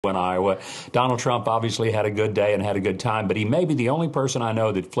in Iowa. Donald Trump obviously had a good day and had a good time, but he may be the only person I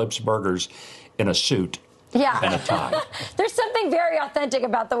know that flips burgers in a suit. Yeah. And a tie. There's something very authentic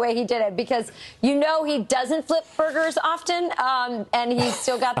about the way he did it, because you know he doesn't flip burgers often, and he's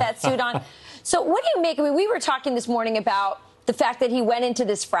still got that suit on. So what do you make? I mean, we were talking this morning about the fact that he went into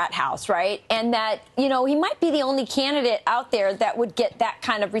this frat house, right? And that, you know, he might be the only candidate out there that would get that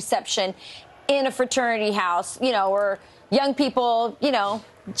kind of reception in a fraternity house, you know, where young people, you know,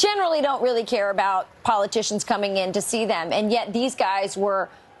 generally don't really care about politicians coming in to see them. And yet these guys were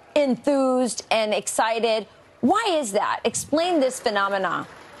enthused and excited. Why is that? Explain this phenomenon.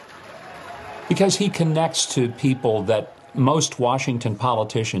 Because he connects to people that most Washington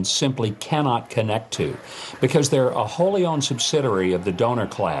politicians simply cannot connect to, because they're a wholly owned subsidiary of the donor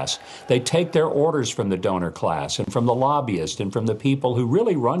class. They take their orders from the donor class and from the lobbyists and from the people who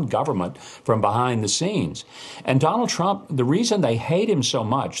really run government from behind the scenes. And Donald Trump, the reason they hate him so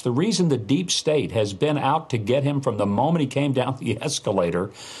much, the reason the deep state has been out to get him from the moment he came down the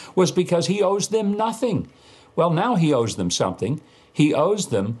escalator, was because he owes them nothing. Well, now he owes them something. He owes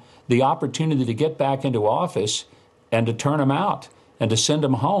them the opportunity to get back into office and to turn him out and to send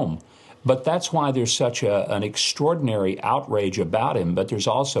him home. But that's why there's such an extraordinary outrage about him, but there's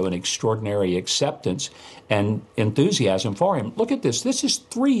also an extraordinary acceptance and enthusiasm for him. Look at this. This is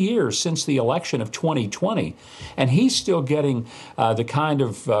 3 years since the election of 2020, and he's still getting the kind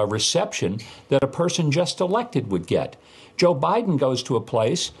of reception that a person just elected would get. Joe Biden goes to a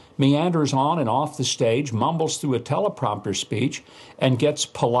place, meanders on and off the stage, mumbles through a teleprompter speech, and gets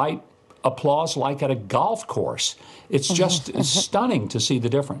polite applause like at a golf course. It's just stunning to see the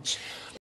difference.